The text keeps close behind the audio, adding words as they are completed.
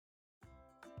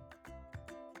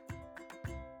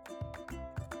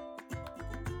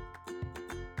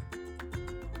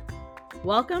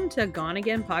Welcome to Gone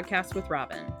Again Podcast with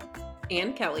Robin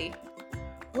and Kelly.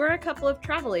 We're a couple of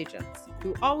travel agents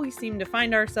who always seem to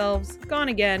find ourselves gone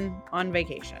again on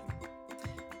vacation.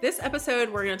 This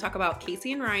episode, we're going to talk about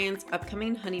Casey and Ryan's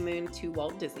upcoming honeymoon to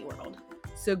Walt Disney World.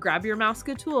 So grab your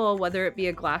Mouseketeil, whether it be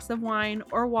a glass of wine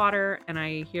or water, and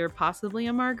I hear possibly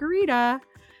a margarita,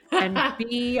 and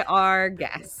be our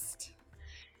guest.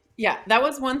 Yeah, that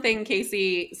was one thing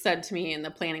Casey said to me in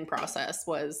the planning process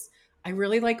was, I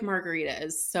really like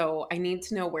margaritas, so I need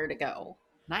to know where to go.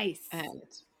 Nice. And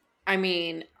I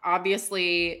mean,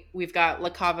 obviously, we've got La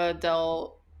Cava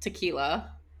del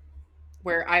Tequila,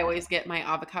 where I always get my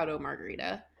avocado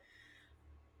margarita.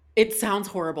 It sounds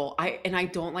horrible. I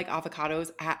don't like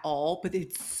avocados at all, but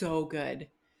it's so good.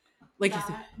 Like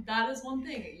that is one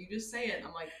thing. You just say it, and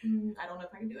I'm like, I don't know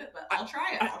if I can do it, but I'll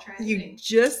try it. I'll try it. You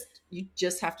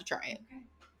just have to try it. Okay.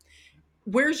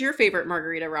 Where's your favorite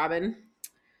margarita, Robin?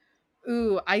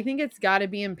 Ooh, I think it's got to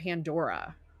be in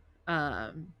Pandora.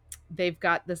 They've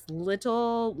got this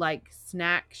little like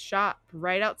snack shop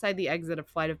right outside the exit of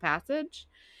Flight of Passage,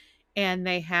 and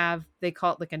they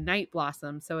call it like a night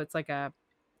blossom, so it's like a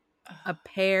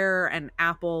pear and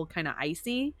apple kind of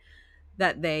icy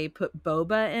that they put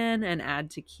boba in and add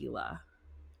tequila.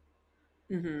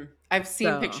 Mm-hmm. I've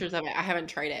seen pictures of it. I haven't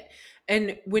tried it.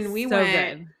 And when we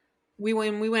went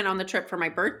on the trip for my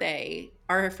birthday,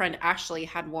 our friend Ashley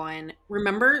had one.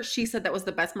 Remember, she said that was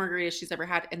the best margarita she's ever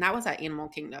had, and that was at Animal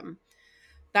Kingdom.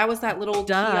 That was that little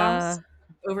kiosk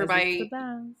over by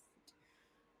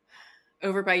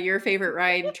your favorite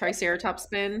ride, Triceratops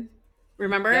Spin.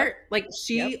 Remember? Yep. Like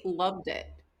she loved it.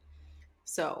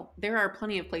 So there are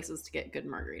plenty of places to get good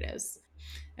margaritas.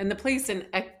 And the place in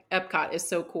Epcot is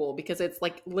so cool because it's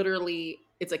like literally,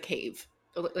 it's a cave.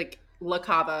 Like La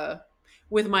Cava,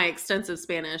 with my extensive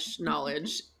Spanish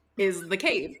knowledge, is the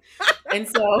cave. And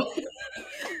so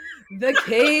the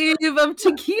cave of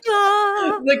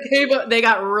tequila. They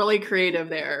got really creative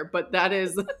there, but that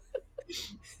is and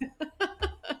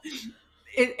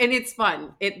it's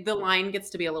fun. The line gets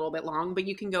to be a little bit long, but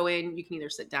you can go in, you can either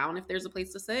sit down if there's a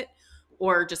place to sit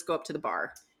or just go up to the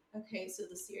bar. Okay, so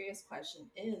the serious question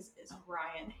is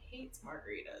Ryan hates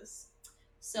margaritas.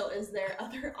 So is there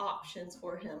other options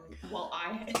for him while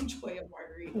I enjoy a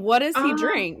margarita? What does he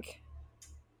drink?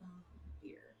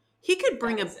 Beer. He could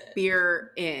bring a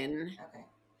beer in. Okay.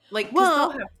 Like, because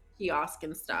they'll have kiosk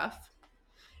and stuff.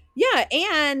 Yeah,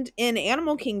 and in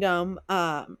Animal Kingdom,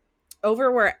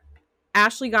 over where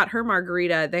Ashley got her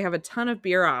margarita, they have a ton of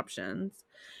beer options.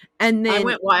 And then I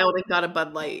went wild and got a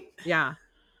Bud Light. Yeah.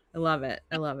 I love it.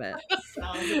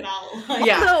 Sounds about like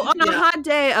So on a hot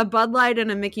day, a Bud Light and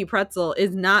a Mickey Pretzel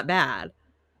is not bad.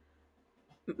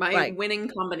 My winning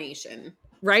combination.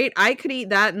 Right? I could eat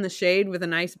that in the shade with a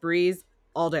nice breeze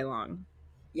all day long.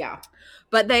 Yeah.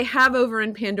 But they have over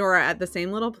in Pandora at the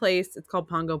same little place, it's called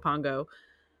Pongo Pongo,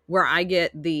 where I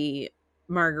get the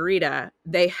margarita.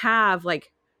 They have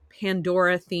like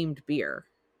Pandora themed beer.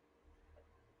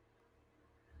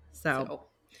 So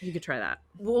you could try that.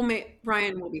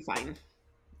 Ryan will be fine.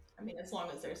 I mean, as long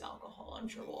as there's alcohol, I'm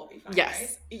sure we'll all be fine. Yes.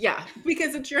 Right? Yeah.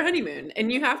 Because it's your honeymoon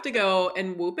and you have to go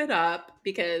and whoop it up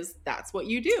because that's what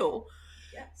you do.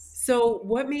 Yes. So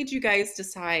what made you guys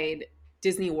decide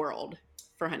Disney World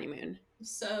for honeymoon?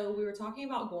 So we were talking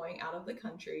about going out of the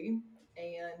country,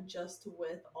 and just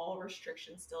with all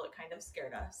restrictions still, it kind of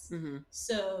scared us. Mm-hmm.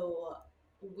 So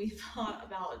we thought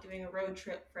about doing a road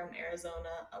trip from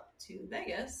Arizona up to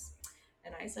Vegas.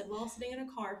 And I said, well, sitting in a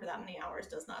car for that many hours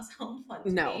does not sound fun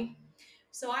to me.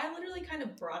 So I literally kind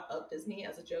of brought up Disney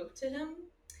as a joke to him,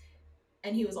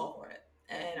 and he was all for it.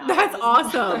 And that's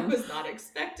awesome. I was not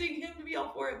expecting him to be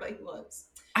all for it, but he was.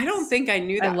 I don't think I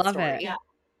knew that. I love story. it. Yeah.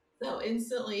 So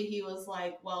instantly he was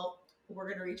like, well, we're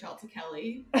going to reach out to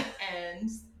Kelly. And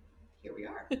here we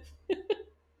are.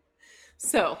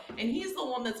 So, and he's the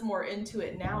one that's more into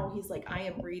it now. He's like, I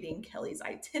am reading Kelly's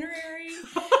itinerary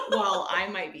while I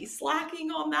might be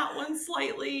slacking on that one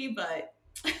slightly, but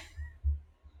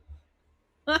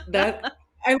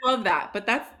I love that. But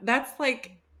that's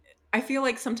like, I feel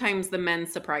like sometimes the men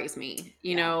surprise me.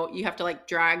 You know, you have to like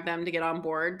drag them to get on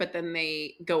board, but then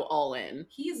they go all in.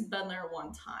 He's been there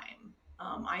one time.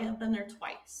 I have been there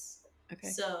twice. Okay.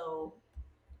 So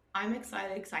I'm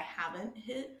excited because I haven't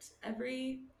hit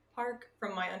every park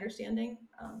from my understanding,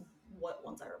 what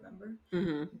ones I remember,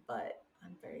 but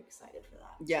I'm very excited for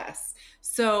that. Yes.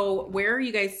 So where are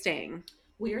you guys staying?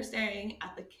 We are staying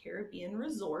at the Caribbean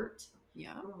Resort.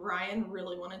 Yeah. Ryan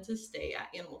really wanted to stay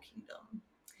at Animal Kingdom.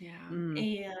 Yeah.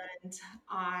 And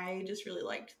I just really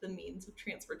liked the means of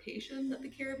transportation that the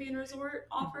Caribbean Resort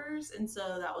offers. And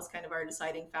so that was kind of our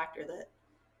deciding factor that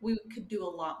we could do a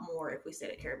lot more if we stayed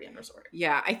at Caribbean Resort.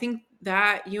 Yeah, I think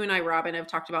that you and I, Robin, have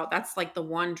talked about that's like the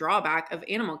one drawback of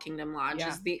Animal Kingdom Lodge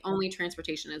is the only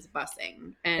transportation is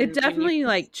busing. And it definitely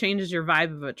like changes your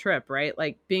vibe of a trip, right?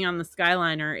 Like being on the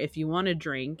Skyliner, if you want to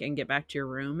drink and get back to your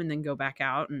room and then go back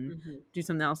out and do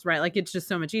something else, right? Like it's just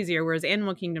so much easier. Whereas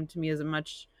Animal Kingdom to me is a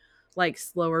much like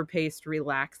slower paced,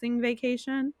 relaxing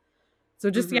vacation.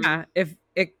 So just yeah,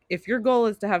 if your goal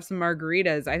is to have some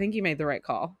margaritas, I think you made the right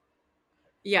call.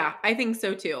 Yeah, I think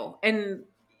so too. And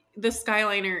the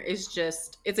Skyliner is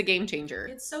just, it's a game changer.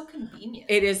 It's so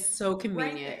convenient. It is so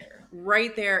convenient.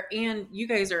 Right there. And you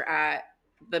guys are at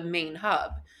the main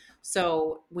hub.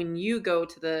 So when you go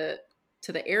to the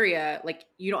area, like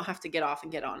you don't have to get off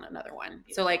and get on another one.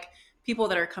 Yeah. So like people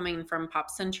that are coming from Pop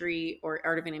Century or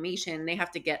Art of Animation, they have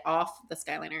to get off the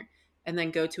Skyliner and then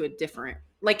go to a different,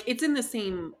 like it's in the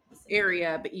same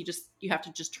area, but you have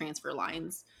to just transfer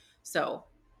lines. So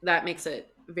that makes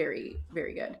it very,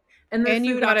 very good. And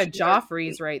you got a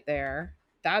Joffrey's right there.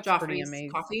 That's Joffrey's pretty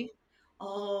amazing. Coffee.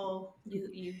 Oh,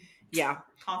 you yeah,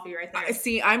 coffee right there.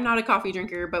 See, I'm not a coffee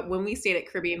drinker, but when we stayed at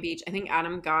Caribbean Beach, I think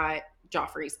Adam got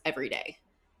Joffrey's every day.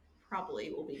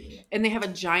 Probably will be. And they have a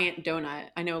giant donut.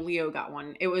 I know Leo got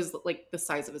one. It was like the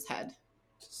size of his head.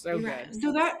 So good.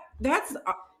 So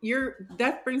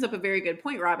that brings up a very good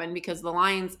point, Robin, because the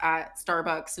lines at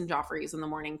Starbucks and Joffrey's in the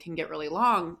morning can get really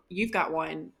long. You've got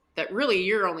one that really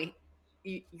you're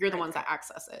the ones that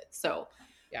access it. So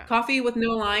yeah. Coffee with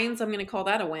no lines, I'm going to call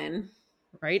that a win.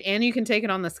 Right. And you can take it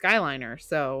on the Skyliner.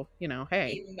 So,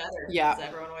 hey. Even better. Yeah. Because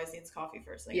everyone always needs coffee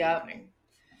first thing in the morning.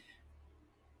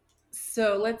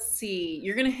 So let's see.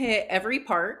 You're going to hit every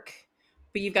park,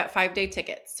 but you've got 5-day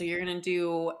tickets. So you're going to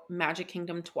do Magic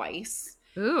Kingdom twice.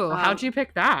 Ooh, how'd you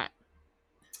pick that?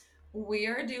 We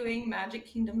are doing Magic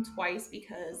Kingdom twice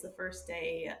because the first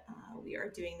day we are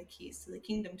doing the Keys to the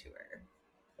Kingdom tour.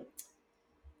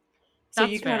 So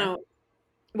you kind of,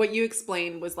 what you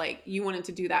explained was like you wanted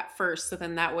to do that first, so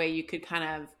then that way you could kind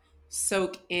of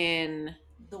soak in.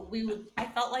 I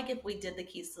felt like if we did the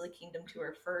Keys to the Kingdom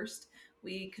tour first,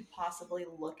 we could possibly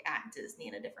look at Disney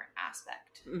in a different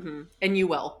aspect. Mm-hmm. And you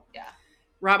will. Yeah.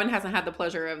 Robin hasn't had the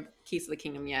pleasure of Keys to the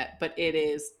Kingdom yet, but it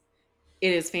is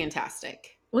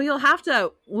fantastic. Well, you'll have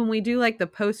to, when we do like the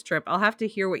post trip, I'll have to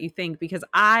hear what you think because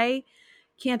I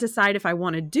can't decide if I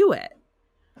want to do it.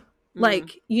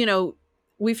 Like,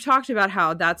 we've talked about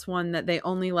how that's one that they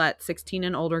only let 16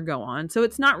 and older go on. So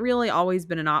it's not really always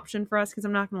been an option for us because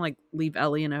I'm not going to like leave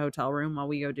Ellie in a hotel room while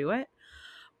we go do it.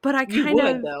 But I kind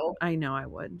of, though. I know I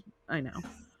would. I know.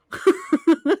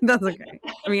 That's okay.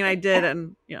 I mean, I did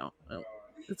and,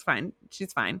 it's fine.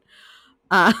 She's fine.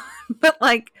 But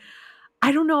like,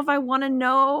 I don't know if I want to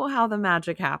know how the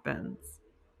magic happens.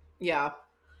 Yeah.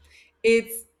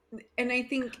 And I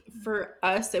think for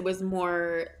us, it was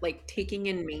more like taking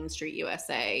in Main Street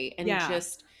USA and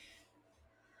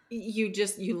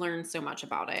you learn so much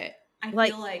about it. I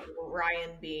feel like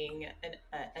Ryan being an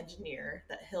engineer,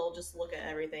 that he'll just look at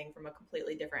everything from a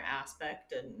completely different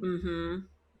aspect. And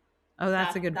oh,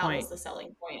 that's a good point. That was the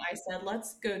selling point. I said,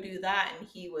 let's go do that. And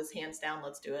he was hands down,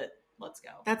 let's do it. Let's go.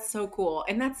 That's so cool.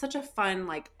 And that's such a fun,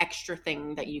 like, extra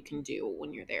thing that you can do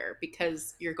when you're there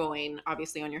because you're going,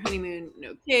 obviously, on your honeymoon,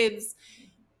 no kids.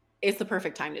 It's the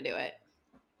perfect time to do it.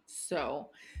 So,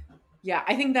 yeah,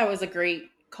 I think that was a great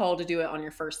call to do it on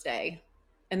your first day.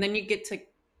 And then you get to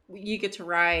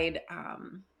ride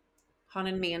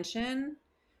Haunted Mansion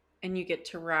and you get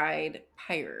to ride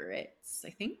Pirates, I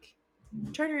think.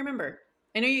 I'm trying to remember.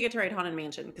 I know you get to ride Haunted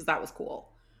Mansion because that was cool.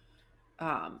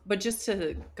 But just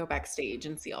to go backstage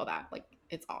and see all that, like,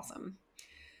 it's awesome.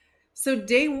 So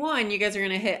day one, you guys are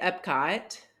going to hit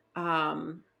Epcot.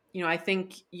 I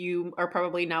think you are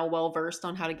probably now well-versed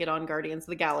on how to get on Guardians of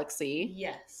the Galaxy.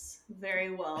 Yes,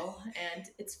 very well. And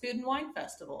it's Food and Wine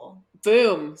Festival.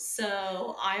 Boom.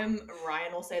 So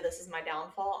Ryan will say this is my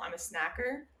downfall. I'm a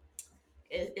snacker.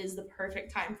 It is the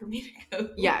perfect time for me to go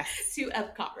to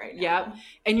Epcot right now. Yep.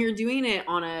 And you're doing it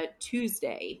on a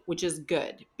Tuesday, which is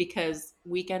good because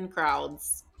weekend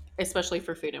crowds, especially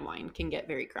for Food and Wine, can get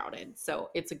very crowded. So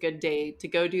it's a good day to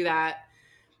go do that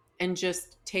and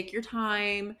just take your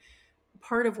time.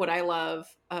 Part of what I love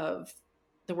of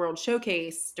the World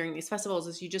Showcase during these festivals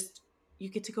is you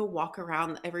get to go walk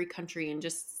around every country and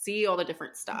just see all the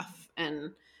different stuff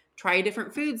and try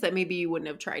different foods that maybe you wouldn't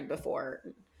have tried before.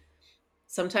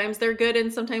 Sometimes they're good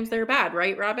and sometimes they're bad,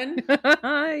 right, Robin?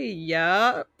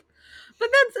 Yep. But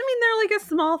they're like a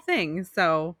small thing.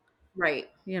 So, right.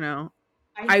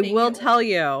 I will tell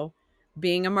you,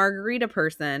 being a margarita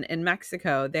person in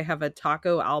Mexico, they have a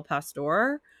taco al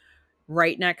pastor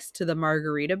right next to the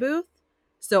margarita booth.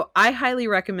 So I highly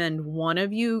recommend one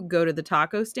of you go to the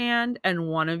taco stand and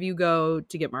one of you go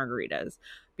to get margaritas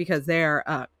because they're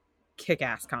a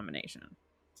kick-ass combination.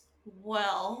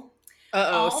 Well,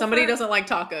 Somebody doesn't like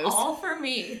tacos. All for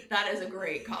me. That is a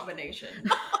great combination.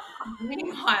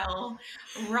 Meanwhile,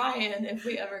 Ryan, if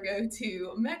we ever go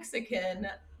to Mexican,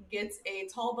 gets a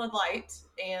tall Bud Light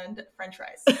and French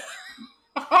fries.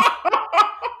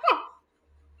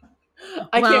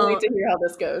 I can't wait to hear how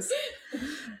this goes.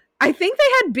 I think they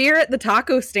had beer at the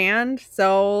taco stand,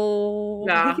 so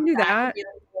we can do that. Could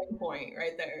be the point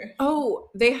right there. Oh,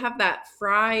 they have that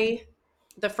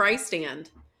the fry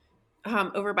stand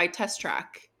over by Test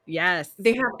Track. Yes.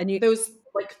 They have those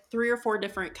like 3 or 4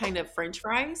 different kind of French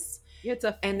fries. Yeah, it's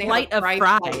a and flight of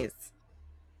fries.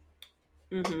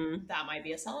 Mm-hmm. That might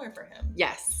be a seller for him.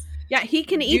 Yes. Yeah, he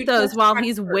can eat those while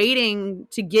he's waiting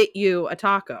to get you a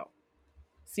taco.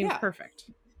 Seems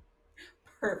perfect.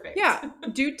 Perfect. Yeah.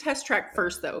 Do Test Track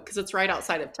first, though, because it's right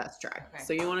outside of Test Track. Okay.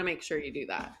 So you want to make sure you do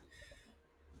that.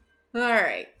 All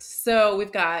right. So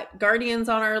we've got Guardians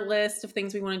on our list of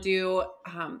things we want to do.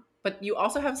 But you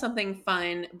also have something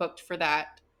fun booked for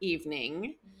that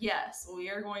evening. Yes. We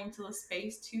are going to the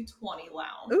Space 220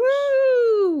 Lounge.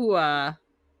 Ooh.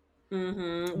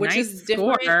 Which is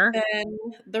different than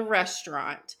the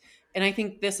restaurant. And I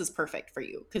think this is perfect for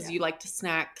you because you like to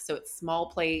snack. So it's small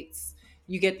plates.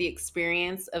 You get the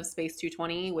experience of Space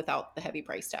 220 without the heavy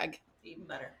price tag. Even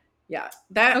better. Yeah.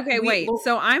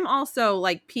 So I'm also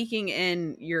like peeking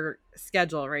in your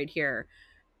schedule right here.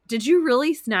 Did you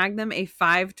really snag them a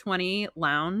 520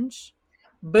 lounge?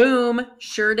 Boom.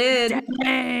 Sure did.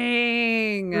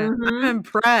 Dang. I'm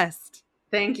impressed.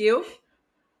 Thank you.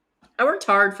 I worked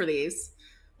hard for these.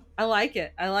 I like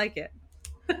it.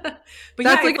 But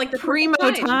that's like the primo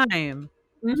time.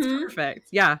 It's perfect.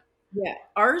 Yeah. Yeah.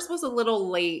 Ours was a little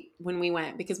late when we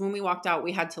went because when we walked out,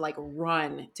 we had to like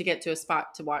run to get to a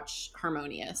spot to watch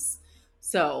Harmonious.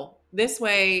 So this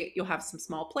way you'll have some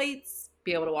small plates,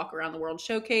 be able to walk around the World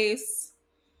Showcase.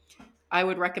 I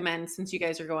would recommend, since you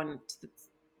guys are going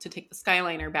to take the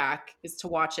Skyliner back, is to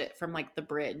watch it from like the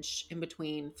bridge in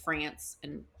between France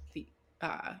and the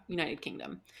United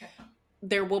Kingdom. Okay.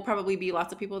 There will probably be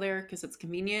lots of people there because it's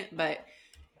convenient, but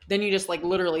then you just like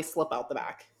literally slip out the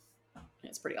back.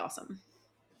 It's pretty awesome.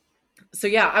 So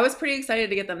yeah, I was pretty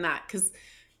excited to get them that because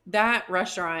that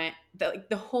restaurant,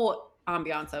 the whole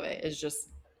ambiance of it is just,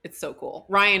 it's so cool.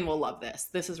 Ryan will love this.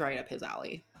 This is right up his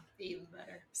alley. Even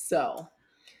better. So.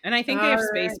 And I think they have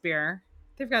space beer.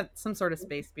 They've got some sort of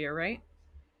space beer, right?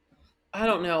 I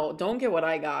don't know. Don't get what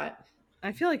I got.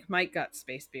 I feel like Mike got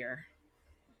space beer.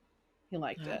 He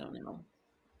liked it. I don't know.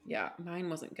 Yeah, mine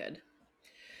wasn't good.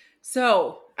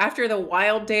 So after the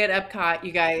wild day at Epcot,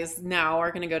 you guys now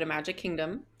are going to go to Magic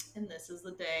Kingdom. And this is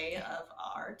the day of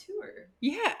our tour.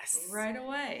 Yes. Right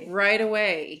away. Right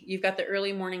away. You've got the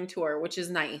early morning tour, which is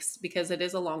nice because it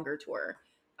is a longer tour.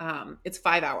 It's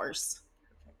 5 hours.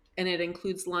 And it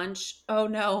includes lunch. Oh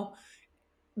no.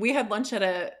 We had lunch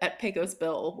at Pecos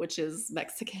Bill, which is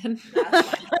Mexican. That's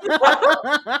fine.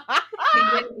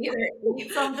 You can either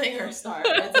eat something or starve.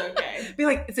 It's okay. Be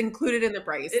like, it's included in the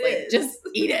price. Just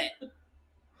eat it.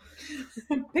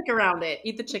 Pick around it.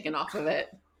 Eat the chicken off of it.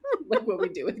 Like what we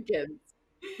do with kids.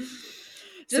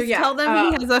 Just tell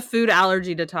them he has a food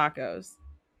allergy to tacos.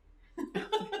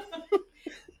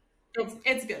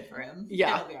 It's good for him.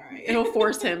 Yeah. It'll be all right. It'll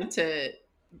force him to,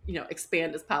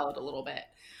 expand his palate a little bit.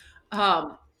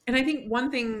 And I think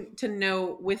one thing to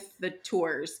know with the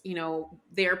tours,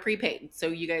 they are prepaid. So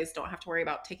you guys don't have to worry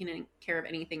about taking care of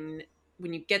anything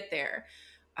when you get there.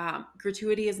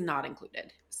 Gratuity is not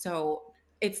included. So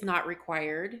it's not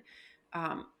required.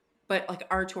 But like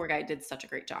our tour guide did such a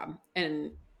great job.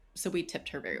 And so we tipped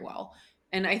her very well.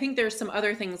 And I think there's some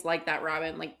other things like that,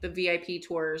 Robin, like the VIP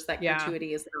tours, that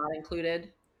gratuity is not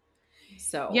included.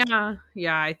 So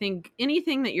yeah, I think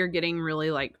anything that you're getting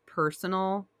really like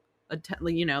personal,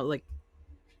 like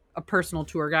a personal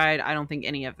tour guide, I don't think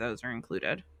any of those are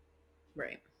included.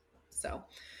 Right. So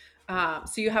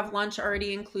you have lunch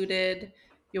already included.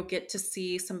 You'll get to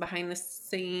see some behind the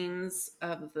scenes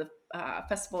of the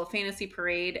Festival of Fantasy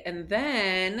Parade. And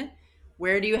then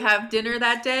where do you have dinner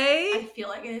that day? I feel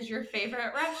like it is your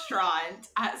favorite restaurant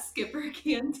at Skipper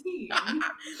Canteen.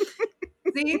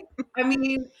 See, I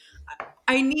mean,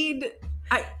 I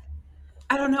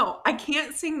don't know. I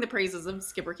can't sing the praises of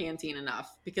Skipper Canteen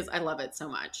enough because I love it so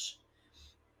much.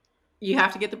 You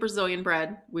have to get the Brazilian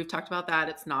bread. We've talked about that.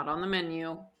 It's not on the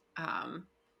menu.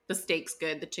 The steak's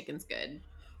good. The chicken's good.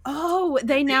 Oh,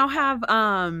 they now have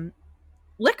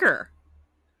liquor.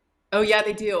 Oh, yeah,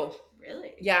 they do.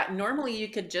 Really? Yeah. Normally you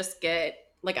could just get,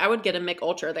 like, I would get a Mick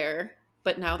Ultra there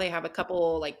but now they have a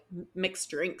couple like mixed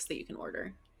drinks that you can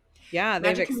order. Yeah, they've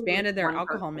Magic Kingdom is expanded their one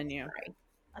alcohol person menu. Right.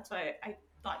 That's why I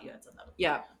thought you had said that before.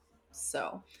 Yeah.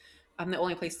 So the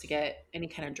only place to get any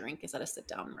kind of drink is at a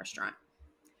sit-down restaurant.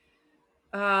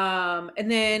 And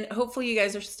then hopefully you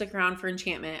guys are stick around for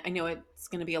Enchantment. I know it's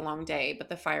going to be a long day, but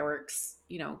the fireworks,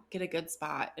 get a good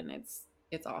spot, and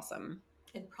it's awesome.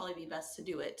 It'd probably be best to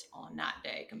do it on that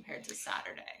day compared to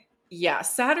Saturday. Yeah,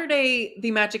 Saturday,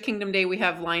 the Magic Kingdom day we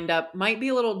have lined up might be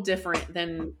a little different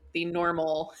than the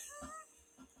normal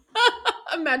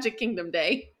Magic Kingdom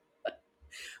day,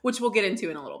 which we'll get into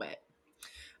in a little bit.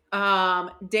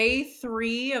 Day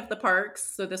 3 of the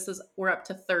parks. So we're up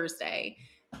to Thursday,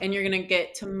 and you're going to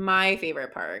get to my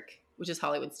favorite park, which is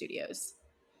Hollywood Studios.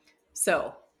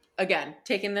 So again,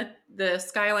 taking the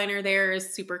Skyliner there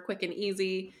is super quick and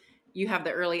easy. You have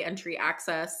the early entry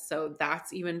access, so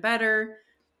that's even better.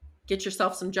 Get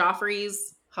yourself some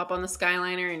Joffreys, hop on the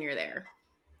Skyliner, and you're there.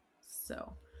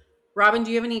 So, Robin,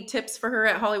 do you have any tips for her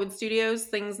at Hollywood Studios?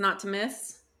 Things not to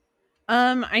miss?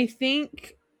 I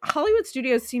think Hollywood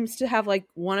Studios seems to have like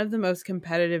one of the most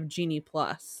competitive Genie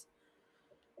Plus.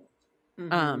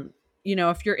 Mm-hmm.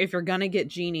 If you're gonna get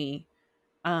Genie,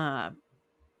 I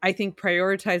think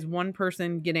prioritize one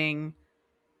person getting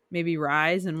maybe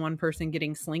Rise and one person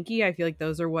getting Slinky. I feel like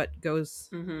those are what goes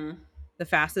the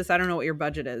fastest. I don't know what your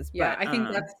budget is, Yeah, but I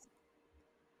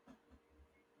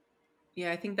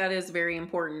think that is very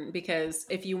important, because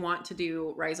if you want to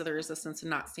do Rise of the Resistance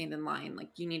and not stand in line, like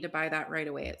you need to buy that right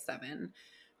away at 7.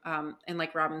 And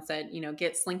like Robin said,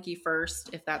 get Slinky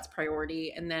first if that's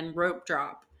priority, and then rope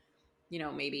drop,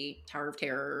 maybe Tower of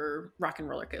Terror or Rock and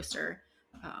Roller Coaster.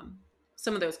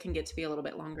 Some of those can get to be a little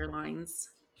bit longer lines.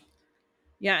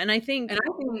 Yeah, and I think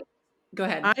go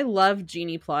ahead. I love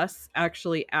Genie Plus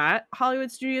actually at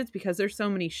Hollywood Studios because there's so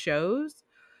many shows.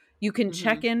 You can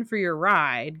check in for your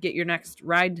ride, get your next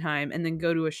ride time, and then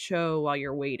go to a show while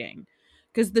you're waiting.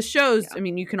 Because the shows, I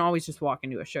mean, you can always just walk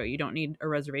into a show. You don't need a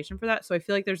reservation for that. So I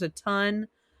feel like there's a ton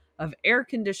of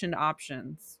air-conditioned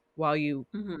options while you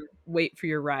wait for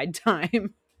your ride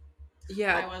time.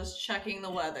 Yeah. I was checking the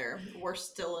weather. We're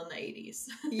still in the 80s.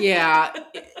 Yeah.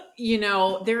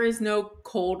 There is no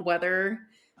cold weather,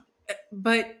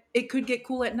 but it could get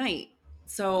cool at night.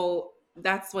 So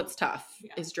that's what's tough,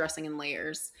 is dressing in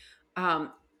layers.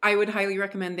 I would highly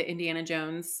recommend the Indiana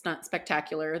Jones Stunt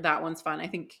Spectacular. That one's fun. I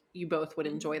think you both would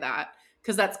enjoy that,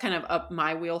 because that's kind of up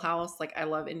my wheelhouse. Like, I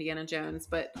love Indiana Jones,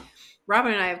 but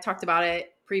Robin and I have talked about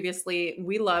it previously.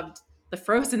 We loved the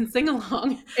Frozen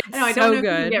sing-along. I don't know if you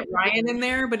can get Ryan in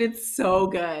there, but it's so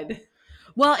good.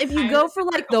 Well, if you go for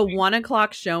like the 1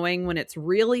 o'clock showing when it's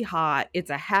really hot, it's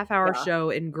a half-hour show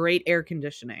in great air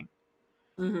conditioning.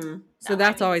 So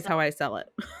that's always how I sell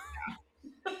it.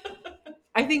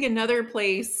 I think another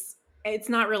place, it's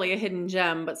not really a hidden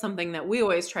gem, but something that we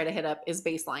always try to hit up is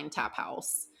Baseline Tap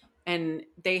House. And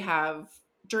they have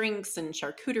drinks and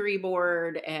charcuterie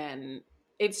board, and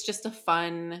it's just a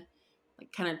fun,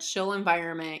 like, kind of chill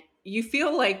environment. You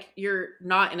feel like you're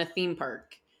not in a theme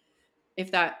park,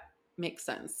 if that makes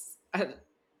sense.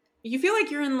 You feel like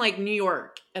you're in like New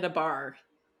York at a bar.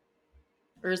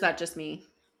 Or is that just me?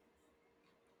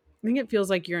 I think it feels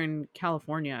like you're in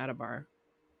California at a bar.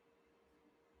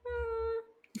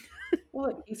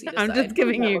 Well, easy to I'm decide. just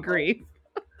giving you grief.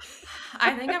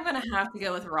 I think I'm going to have to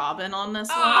go with Robin on this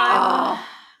one. I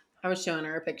was showing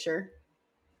her a picture.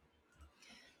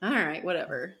 All right,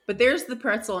 whatever. But there's the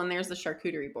pretzel and there's the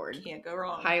charcuterie board. Can't go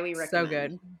wrong. Highly recommend. So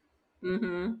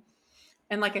good.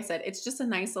 And like I said, it's just a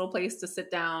nice little place to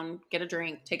sit down, get a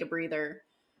drink, take a breather.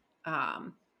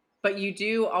 But you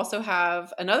do also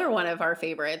have another one of our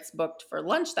favorites booked for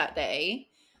lunch that day.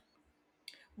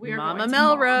 Mama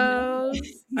Melrose.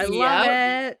 I love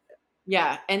it.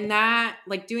 Yeah. And that,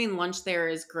 like, doing lunch there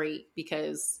is great,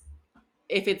 because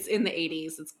if it's in the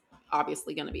 80s, it's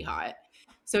obviously going to be hot.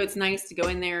 So it's nice to go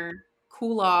in there,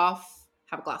 cool off,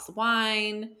 have a glass of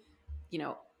wine.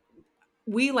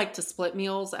 We like to split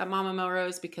meals at Mama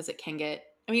Melrose because it can get,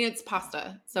 it's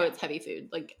pasta, so it's heavy food.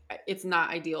 Like, it's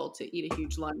not ideal to eat a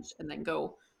huge lunch and then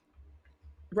go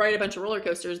ride a bunch of roller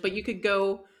coasters, but you could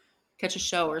go catch a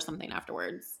show or something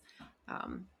afterwards.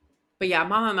 But yeah,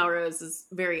 Mama Melrose is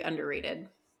very underrated.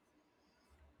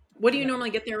 What do you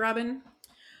normally get there, Robin?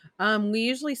 We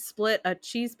usually split a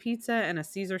cheese pizza and a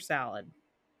Caesar salad.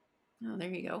 Oh, there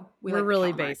you go. We're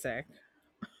really basic.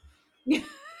 But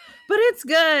it's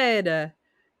good.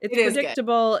 It's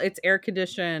predictable. It's air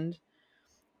conditioned.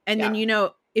 And then,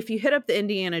 if you hit up the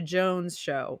Indiana Jones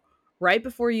show, right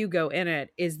before you go in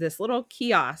it is this little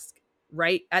kiosk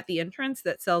right at the entrance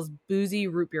that sells boozy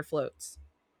root beer floats.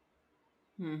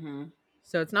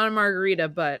 So it's not a margarita,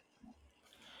 but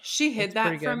She hid It's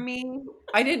pretty that from good. me.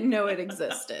 I didn't know it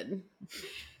existed.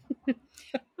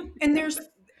 And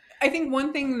I think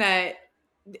one thing that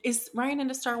is Ryan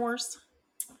into Star Wars?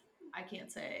 I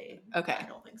can't say. Okay. I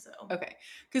don't think so. Okay.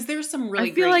 Because there's some I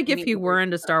really feel great like if meet you and were greets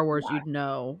into stuff Star in Wars, that. you'd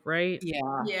know, right?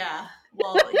 Yeah. Yeah.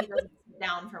 Well, he doesn't sit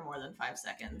down for more than 5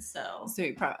 seconds, so. So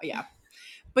you probably, yeah.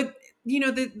 But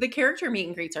the character meet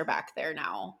and greets are back there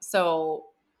now. So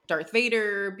Darth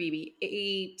Vader,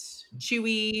 BB-8,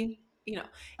 Chewie, even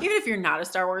if you're not a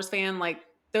Star Wars fan, like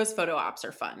those photo ops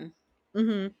are fun.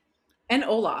 Mm-hmm. And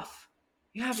Olaf.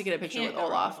 You have to get a picture Can't with go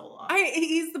wrong Olaf. with Olaf.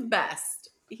 He's the best.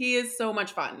 He is so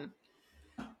much fun.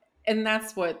 And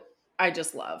that's what I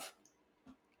just love.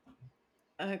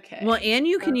 Okay. Well, and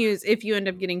you can use, if you end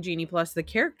up getting Genie Plus, the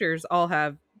characters all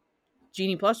have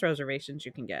Genie Plus reservations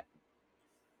you can get.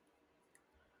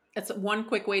 It's one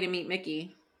quick way to meet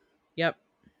Mickey. Yep.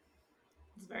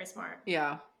 It's very smart.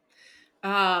 Yeah.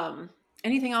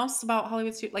 Anything else about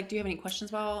Hollywood Studios? Like, do you have any questions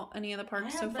about any of the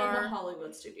parks so I have far? been to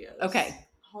Hollywood Studios. Okay.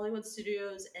 Hollywood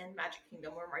Studios and Magic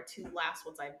Kingdom were my 2 last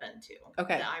ones I've been to.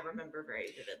 Okay. That I remember very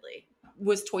vividly.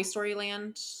 Was Toy Story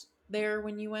Land there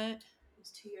when you went? It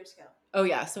was 2 years ago. Oh,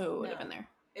 yeah. So it would have No. been there.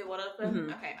 It would have been?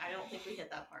 Mhm. Okay. I don't think we hit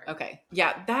that part. Okay.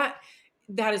 Yeah.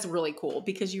 That is really cool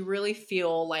because you really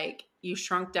feel like you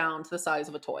shrunk down to the size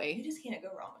of a You toy. just can't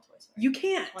go wrong with Toy Story. You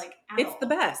can't. Like, at It's all. the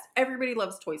best. Everybody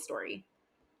loves Toy Story.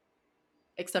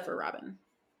 Except for Robin.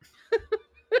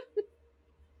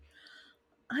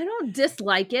 I don't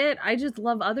dislike it. I just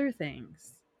love other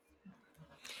things.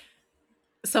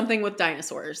 Something with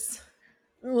dinosaurs.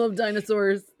 I love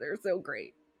dinosaurs. They're so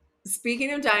great.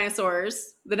 Speaking of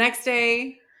dinosaurs, the next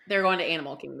day they're going to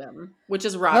Animal Kingdom, which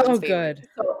is Robin's favorite. Good.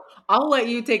 So I'll let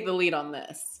you take the lead on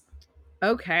this.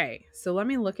 Okay. So let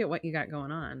me look at what you got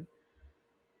going on.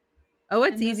 Oh,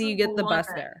 it's And this easy. is You get the one bus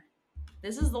that- there.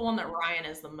 This is the one that Ryan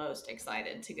is the most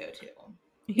excited to go to.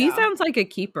 He Yeah. sounds like a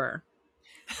keeper.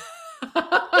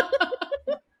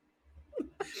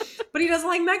 But he doesn't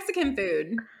like Mexican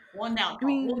food. One down. I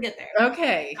mean- We'll get there.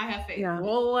 Okay. I have faith. Yeah.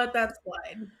 We'll let that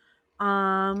slide.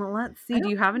 Let's see. Do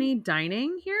you have any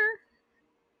dining here?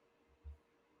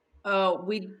 Oh,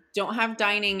 we don't have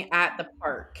dining at the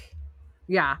park.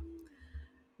 Yeah.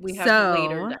 We have So-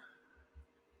 later dining.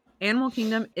 Animal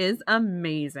Kingdom is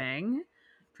amazing.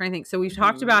 Trying to think. So we've Mhm.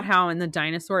 talked about how in the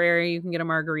dinosaur area you can get a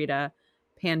margarita.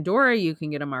 Pandora you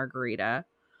can get a margarita.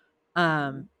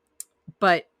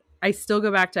 But I still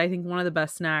go back to, I think one of the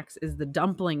best snacks is the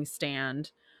dumpling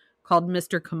stand called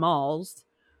Mr. Kamal's,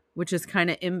 which is kind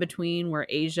of in between where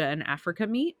Asia and Africa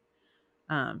meet.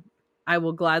 I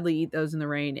will gladly eat those in the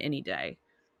rain any day.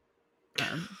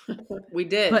 We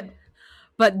did.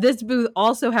 But this booth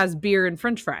also has beer and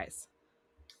French fries.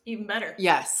 Even better.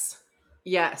 Yes.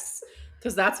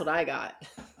 Because that's what I got.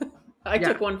 I Yeah.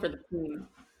 took one for the team.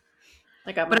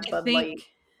 I got my But Bud Light.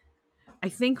 I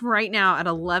think right now at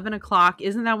 11 o'clock,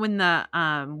 isn't that when the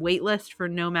wait list for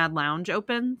Nomad Lounge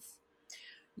opens?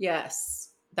 Yes.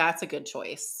 That's a good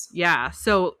choice. Yeah.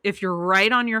 So if you're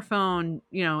right on your phone,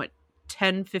 at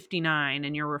 10:59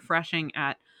 and you're refreshing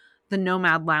at the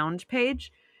Nomad Lounge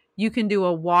page, you can do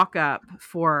a walk up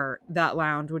for that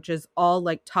lounge, which is all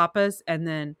like tapas and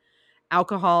then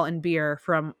alcohol and beer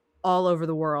from all over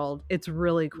the world. It's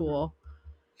really cool.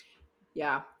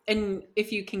 Yeah. And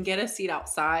if you can get a seat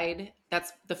outside,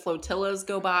 that's the flotillas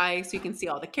go by so you can see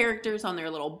all the characters on their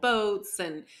little boats.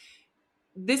 And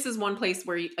this is one place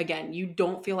where, again, you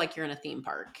don't feel like you're in a theme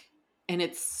park. And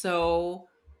it's so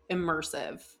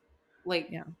immersive. Like,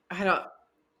 Yeah.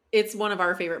 It's one of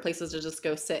our favorite places to just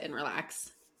go sit and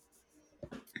relax.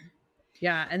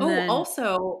 Yeah. And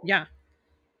also, yeah.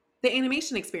 the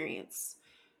animation experience.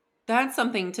 That's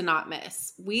something to not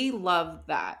miss. We love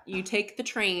that. You take the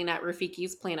train at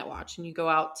Rafiki's Planet Watch and you go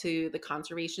out to the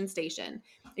conservation station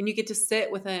and you get to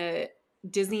sit with a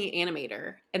Disney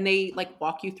animator and they like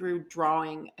walk you through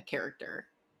drawing a character.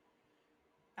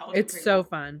 It's so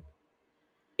fun.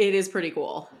 It is pretty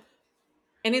cool.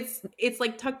 And it's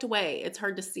like tucked away. It's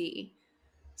hard to see.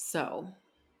 So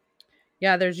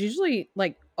yeah, there's usually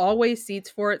like always seats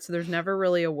for it, so there's never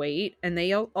really a wait. And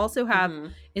they also have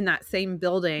in that same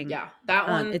building, that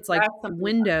one. It's like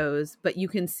windows, but you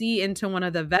can see into one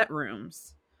of the vet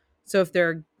rooms. So if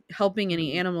they're helping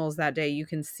any animals that day, you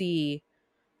can see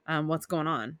what's going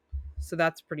on. So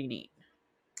that's pretty neat.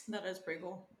 That is pretty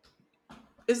cool.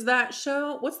 Is that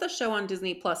show? What's the show on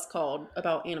Disney Plus called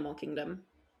about Animal Kingdom?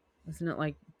 Isn't it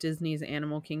like Disney's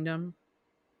Animal Kingdom?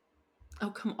 Oh,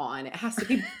 come on. It has to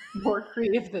be more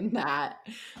creative than that.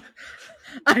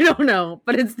 I don't know,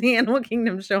 but it's the Animal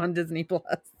Kingdom show on Disney Plus.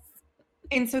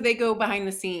 And so they go behind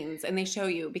the scenes and they show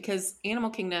you because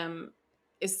Animal Kingdom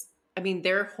is I mean,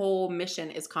 their whole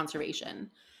mission is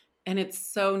conservation. And it's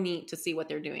so neat to see what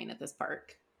they're doing at this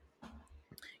park.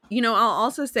 You know, I'll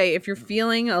also say if you're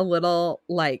feeling a little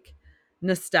like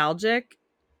nostalgic,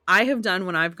 I have done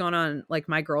when I've gone on like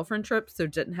my girlfriend trips, so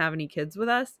didn't have any kids with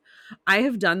us. I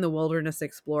have done the Wilderness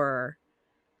Explorer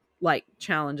like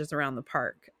challenges around the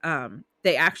park.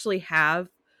 They actually have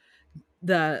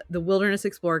the Wilderness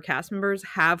Explorer cast members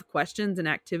have questions and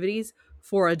activities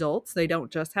for adults. They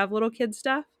don't just have little kid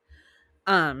stuff.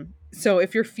 So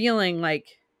if you're feeling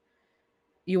like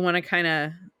you want to kind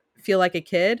of feel like a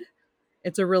kid,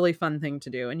 it's a really fun thing to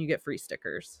do, and you get free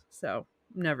stickers. So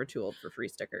I'm never too old for free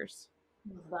stickers.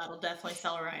 That'll definitely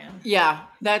sell Ryan. Yeah,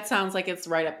 that sounds like it's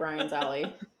right up Ryan's alley.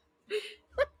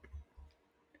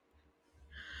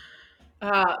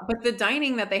 But the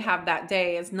dining that they have that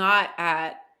day is not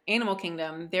at Animal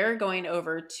Kingdom. They're going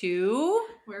over to...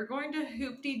 We're going to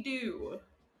Hoop-de-Doo.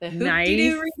 The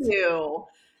Hoop-de-Doo Review.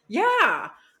 Yeah.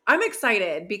 I'm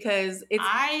excited because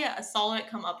I saw it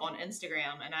come up on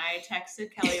Instagram and I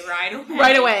texted Kelly right away.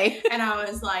 Right away. And I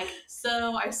was like,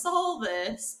 so I saw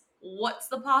this. What's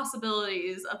the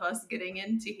possibilities of us getting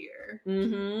into here?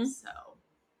 Mm-hmm. So.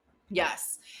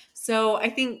 Yes. So I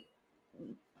think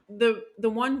the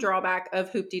one drawback of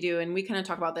Hoop-de-Doo, and we kind of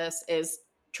talk about this, is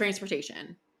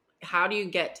transportation. How do you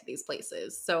get to these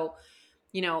places? So,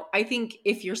 you know, I think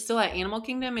if you're still at Animal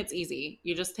Kingdom, it's easy.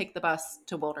 You just take the bus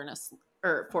to Wilderness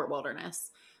or Fort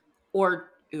Wilderness or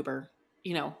Uber,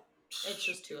 you know. It's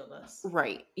just two of us.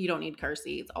 Right. You don't need car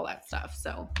seats, all that stuff.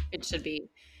 So it should be.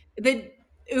 The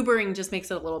Ubering just makes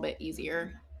it a little bit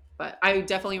easier. But I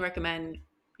definitely recommend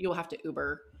you'll have to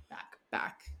Uber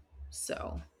back.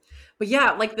 So, but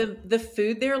yeah, like the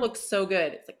food there looks so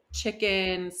good. It's like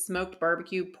chicken, smoked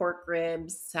barbecue, pork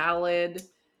ribs, salad.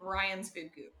 Ryan's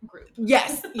food group.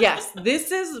 Yes.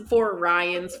 This is for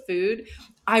Ryan's food.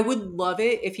 I would love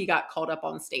it if he got called up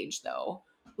on stage though.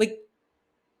 Like,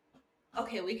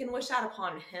 okay, we can wish that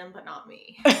upon him, but not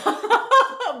me.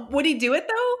 Would he do it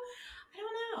though? I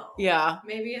don't know. Yeah.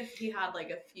 Maybe if he had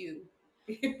like a few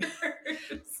beers.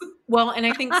 Well, and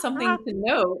I think something to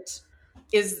note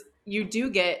is you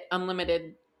do get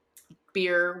unlimited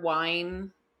beer,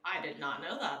 wine. I did not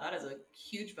know that. That is a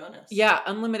huge bonus. Yeah,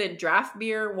 unlimited draft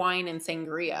beer, wine, and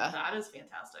sangria. That is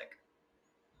fantastic.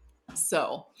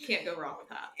 So can't go wrong with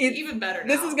that. It's even better now.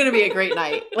 This is going to be a great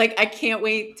night. Like, I can't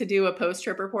wait to do a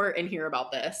post-trip report and hear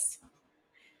about this.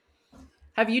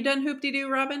 Have you done Hoop-de-Doo,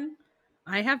 Robin?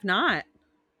 I have not.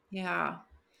 Yeah.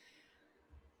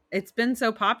 It's been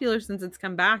so popular since it's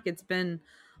come back. It's been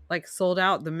like sold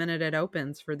out the minute it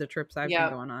opens for the trips I've been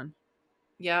going on.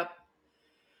 Yep.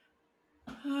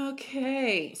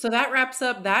 Okay. So that wraps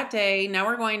up that day. Now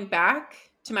we're going back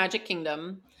to Magic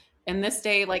Kingdom. And this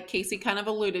day, like Casey kind of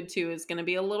alluded to, is going to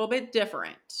be a little bit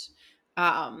different.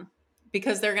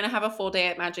 Because they're going to have a full day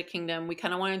at Magic Kingdom. We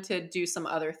kind of wanted to do some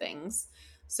other things.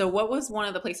 So what was one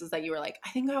of the places that you were like, I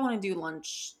think I want to do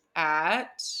lunch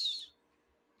at?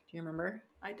 Do you remember?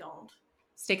 I don't.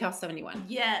 Steakhouse 71.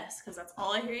 Yes, because that's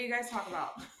all I hear you guys talk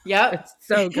about. Yep. It's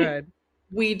so good.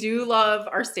 We do love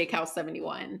our Steakhouse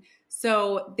 71.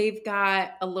 So they've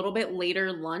got a little bit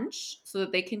later lunch so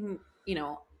that they can, you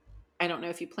know, I don't know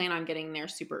if you plan on getting there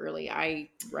super early. I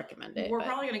recommend it. We're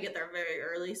probably going to get there very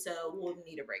early, so we'll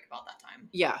need a break about that time.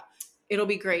 Yeah. It'll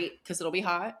be great because it'll be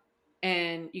hot.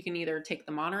 And you can either take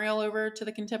the monorail over to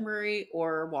the Contemporary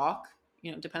or walk.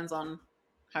 You know, it depends on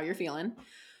how you're feeling.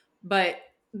 But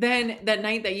then that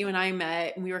night that you and I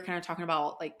met, and we were kind of talking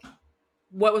about, like,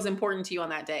 what was important to you on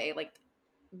that day. Like,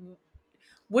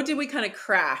 what did we kind of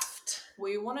craft?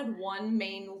 We wanted one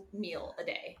main meal a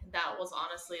day. That was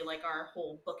honestly like our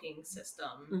whole booking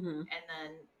system. Mm-hmm. And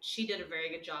then she did a very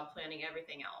good job planning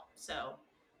everything out. So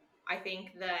I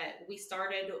think that we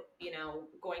started, you know,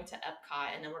 going to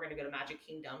Epcot, and then we're going to go to Magic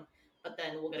Kingdom. But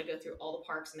then we're going to go through all the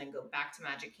parks and then go back to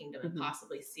Magic Kingdom and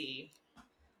possibly see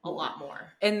a lot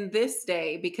more. And this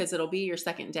day, because it'll be your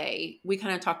second day, we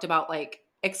kind of talked about like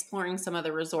exploring some of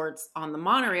the resorts on the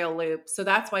monorail loop. So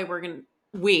that's why we're going to,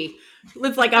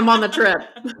 it's like I'm on the trip.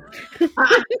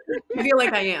 I feel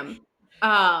like I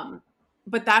am.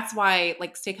 But that's why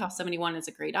like Steakhouse 71 is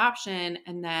a great option.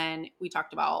 And then we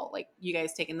talked about like you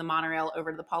guys taking the monorail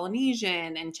over to the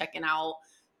Polynesian and checking out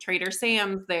Trader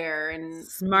Sam's there. And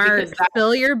smart.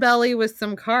 Fill your belly with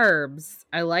some carbs.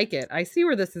 I like it. I see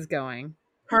where this is going.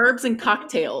 Carbs and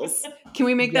cocktails. Can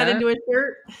we make that into a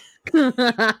shirt?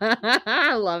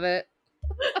 I love it.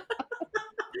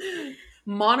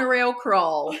 Monorail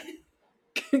crawl.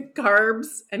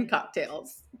 Carbs and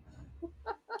cocktails.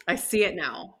 I see it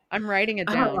now. I'm writing it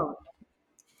down.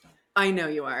 I know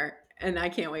you are. and I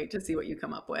can't wait to see what you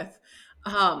come up with.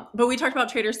 But we talked about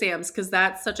Trader Sam's because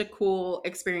that's such a cool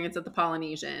experience at the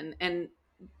Polynesian, and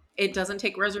it doesn't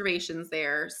take reservations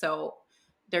there. So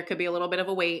there could be a little bit of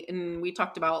a wait. And we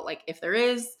talked about like if there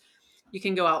is, you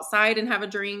can go outside and have a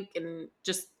drink and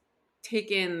just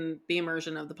take in the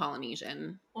immersion of the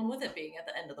Polynesian. Well, with it being at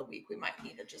the end of the week, we might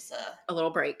need just a little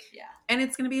break. Yeah. And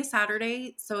it's going to be a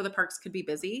Saturday, so the parks could be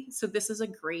busy. So this is a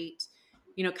great,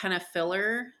 kind of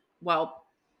filler while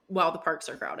the parks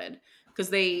are crowded, because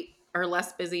they are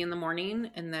less busy in the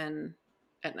morning and then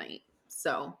at night.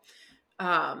 So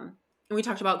we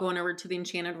talked about going over to the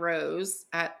Enchanted Rose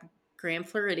at Grand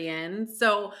Floridian.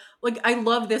 So like, I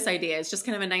love this idea. It's just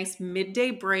kind of a nice midday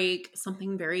break,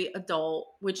 something very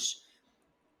adult, which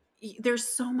there's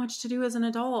so much to do as an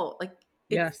adult. Like,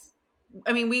 Yes.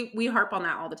 I mean, we harp on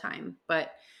that all the time,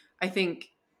 but I think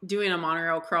doing a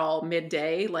monorail crawl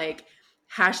midday, like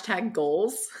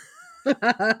 #goals.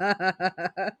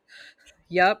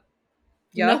 Yep.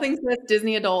 Nothing says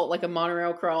Disney adult like a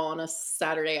monorail crawl on a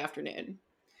Saturday afternoon.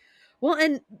 Well,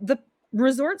 and the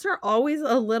resorts are always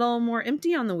a little more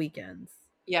empty on the weekends.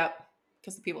 Yep,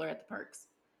 because the people are at the parks.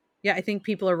 Yeah, I think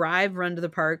people arrive, run to the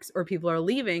parks, or people are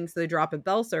leaving, so they drop at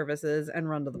Bell Services and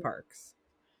run to the parks.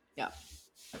 Yep.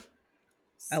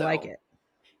 I like it.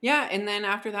 Yeah, and then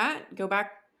after that, go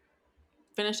back,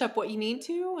 finish up what you need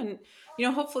to, and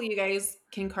hopefully you guys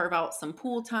can carve out some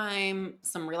pool time,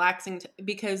 some relaxing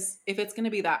because if it's going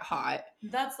to be that hot.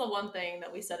 That's the one thing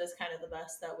that we said is kind of the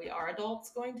best, that we are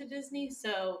adults going to Disney.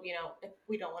 So, if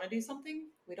we don't want to do something,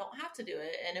 we don't have to do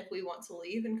it. And if we want to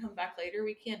leave and come back later,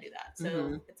 we can do that.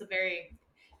 So it's if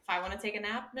I want to take a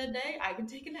nap midday, I can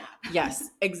take a nap. Yes,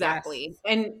 exactly.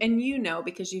 Yes. And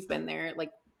because you've been there,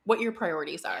 like what your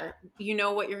priorities are,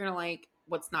 what you're going to like,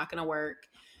 what's not going to work.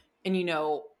 And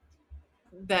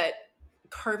that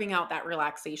carving out that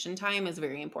relaxation time is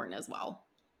very important as well.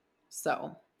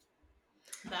 So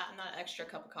that and that extra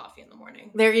cup of coffee in the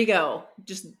morning. There you go.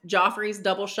 Just Joffrey's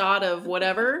double shot of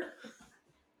whatever.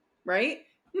 Right?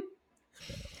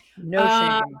 No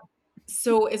shame.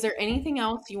 So is there anything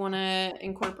else you want to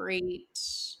incorporate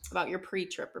about your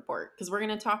pre-trip report? Because we're going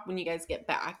to talk when you guys get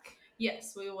back.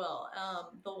 Yes, we will.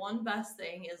 The one best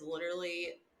thing is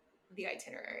literally the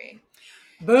itinerary.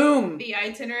 Boom. The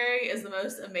itinerary is the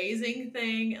most amazing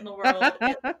thing in the world.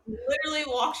 It literally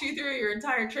walks you through your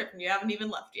entire trip and you haven't even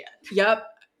left yet. Yep.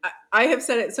 I have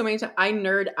said it so many times. I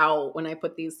nerd out when I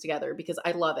put these together because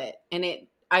I love it. And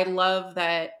I love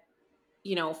that,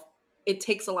 it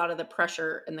takes a lot of the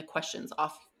pressure and the questions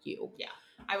off you. Yeah.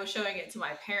 I was showing it to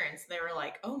my parents. They were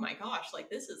like, oh my gosh,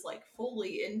 like this is like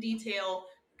fully in detail.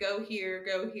 Go here.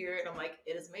 And I'm like,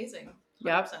 it is amazing.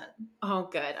 100%. Yep. Oh,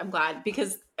 good. I'm glad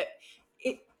because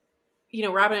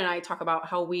Robin and I talk about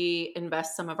how we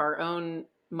invest some of our own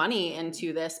money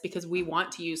into this because we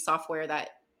want to use software that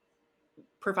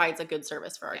provides a good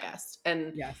service for our guests.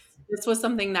 And this was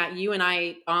something that you and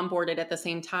I onboarded at the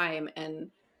same time.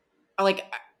 And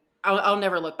I'll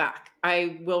never look back.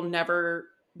 I will never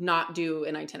not do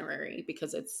an itinerary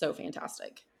because it's so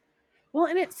fantastic. Well,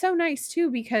 and it's so nice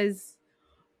too, because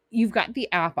you've got the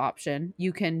app option.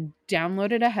 You can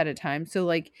download it ahead of time. So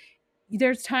like,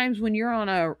 there's times when you're on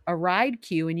a ride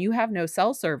queue and you have no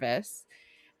cell service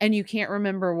and you can't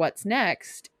remember what's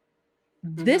next.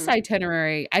 Mm-hmm. This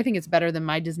itinerary, I think it's better than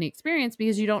my Disney experience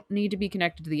because you don't need to be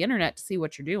connected to the internet to see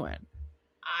what you're doing.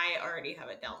 I already have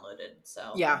it downloaded.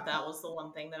 So that was the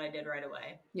one thing that I did right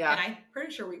away. Yeah. And I'm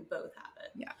pretty sure we both have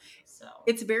it. Yeah. So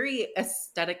it's very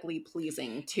aesthetically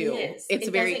pleasing too. It is. It's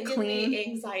very clean. Give me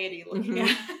anxiety looking at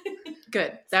it.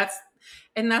 Good. That's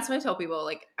what I tell people.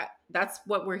 Like, that's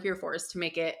what we're here for, is to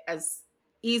make it as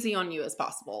easy on you as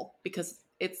possible because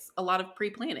it's a lot of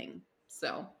pre-planning.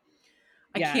 So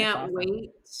I can't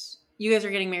wait. You guys are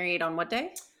getting married on what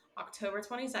day? October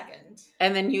 22nd.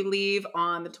 And then you leave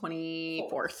on the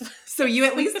 24th. So you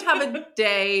at least have a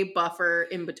day buffer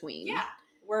in between. Yeah.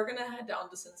 We're going to head down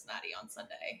to Cincinnati on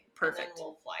Sunday. Perfect. And then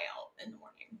we'll fly out in the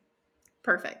morning.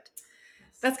 Perfect.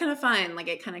 That's kind of fun. Like,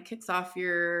 it kind of kicks off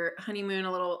your honeymoon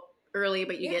a little early,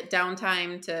 but you get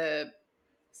downtime to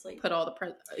sleep. Put all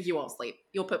the you won't sleep.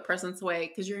 You'll put presents away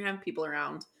because you're gonna have people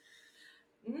around.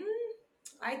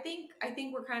 I think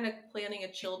we're kind of planning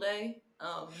a chill day.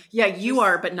 You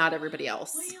are, but not everybody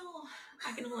else. Well,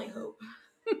 I can only hope.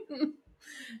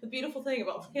 The beautiful thing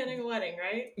about planning a wedding,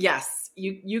 right? Yes,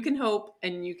 you can hope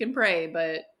and you can pray,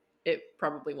 but it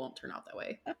probably won't turn out that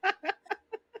way.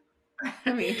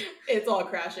 I mean, it's all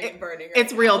crashing and burning.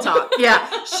 It's real talk.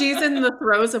 Yeah. She's in the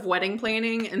throes of wedding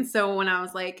planning. And so when I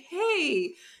was like,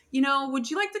 hey, would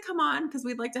you like to come on? Because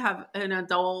we'd like to have an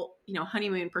adult,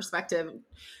 honeymoon perspective.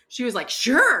 She was like,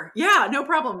 sure. Yeah, no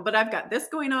problem. But I've got this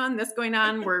going on, this going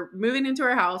on. We're moving into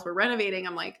our house. We're renovating.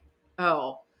 I'm like,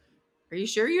 oh, are you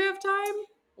sure you have time?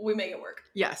 We make it work.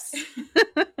 Yes.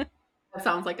 That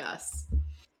sounds like us. I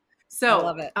So,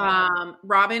 love it.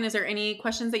 Robin, is there any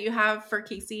questions that you have for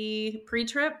Casey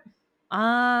pre-trip?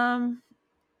 I'm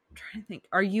trying to think.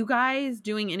 Are you guys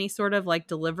doing any sort of like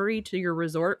delivery to your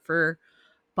resort for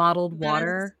bottled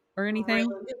water or anything?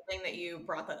 Really good thing that you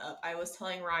brought that up. I was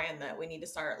telling Ryan that we need to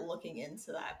start looking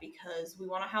into that because we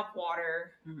want to have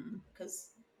water because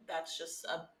that's just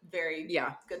a very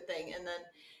good thing. And then,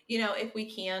 if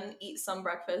we can eat some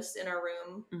breakfast in our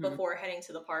room before heading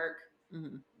to the park,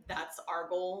 that's our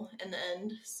goal in the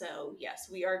end. So yes,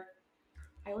 we are.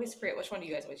 I always forget, which one do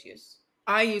you guys always use?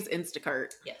 I use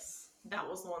Instacart. Yes. That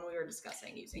was the one we were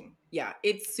discussing using. Yeah,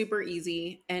 it's super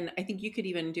easy. And I think you could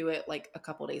even do it like a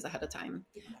couple days ahead of time.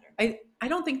 Even better. I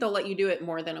don't think they'll let you do it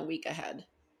more than a week ahead.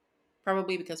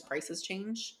 Probably because prices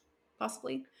change,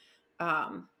 possibly.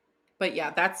 But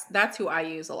yeah, that's who I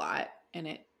use a lot. And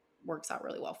it works out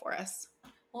really well for us.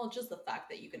 Well, just the fact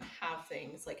that you can have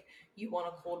things like you want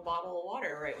a cold bottle of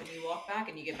water right when you walk back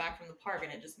and you get back from the park,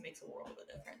 and it just makes a world of a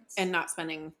difference. And not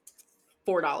spending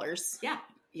 $4. Yeah.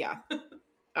 Yeah.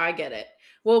 I get it.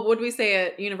 Well, would we say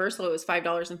at Universal it was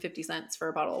 $5.50 for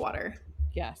a bottle of water?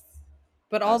 Yes.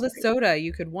 But all the soda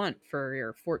you could want for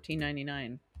your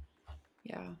 $14.99.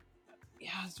 Yeah. Yeah,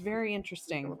 it's very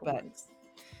interesting. But,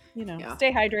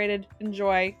 stay hydrated.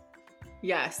 Enjoy.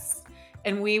 Yes.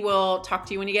 And we will talk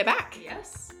to you when you get back.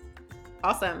 Yes.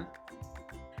 Awesome.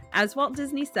 As Walt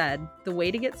Disney said, the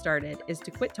way to get started is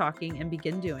to quit talking and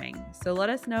begin doing. So let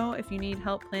us know if you need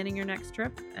help planning your next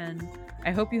trip. And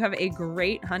I hope you have a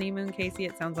great honeymoon, Casey.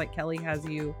 It sounds like Kelly has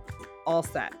you all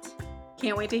set.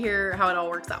 Can't wait to hear how it all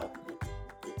works out.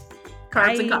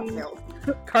 Carbs and cocktails.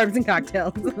 Carbs and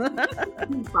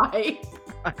cocktails. Bye.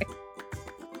 Bye.